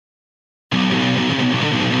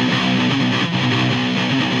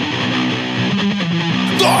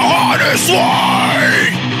this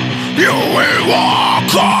way, you will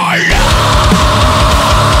walk alone.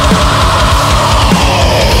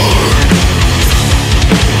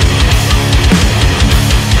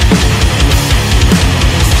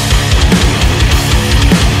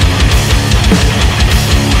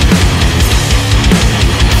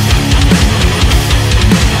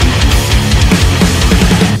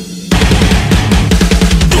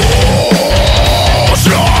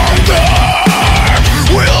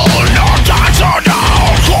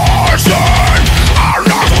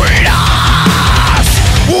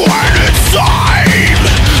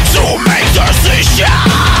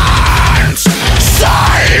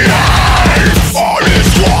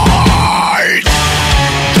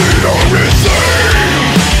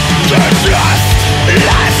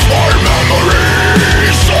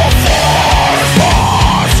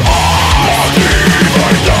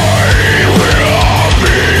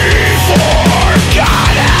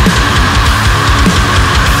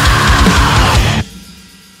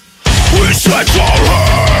 Stretch our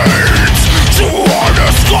hands toward the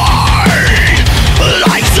sky,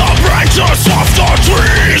 like the branches of the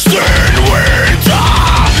trees in winter.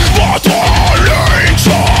 But all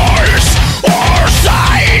angels are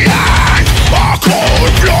silent, a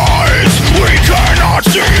cold place, we cannot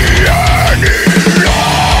see any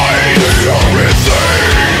light. The only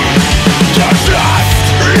thing that's left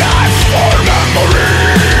are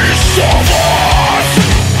memories of us.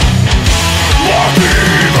 But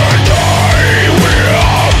even they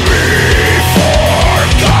will be forgotten.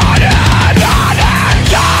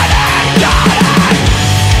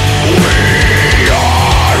 We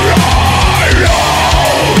are alone.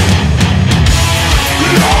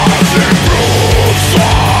 Nothing proves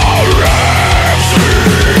our existence.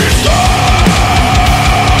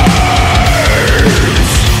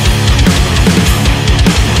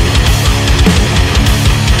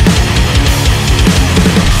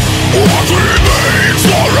 What remains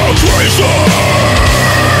are our traces,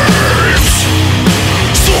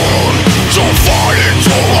 soon to fall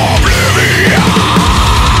into oblivion.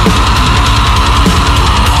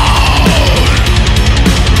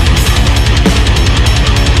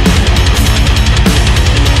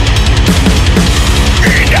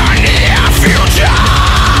 In the near future,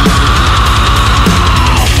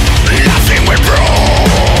 nothing will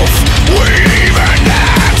prove we even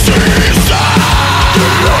exist. The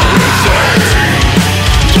only thing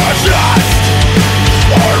that's left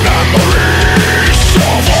are memories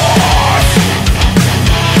of us.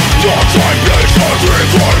 The time, place, and drink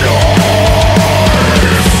for love.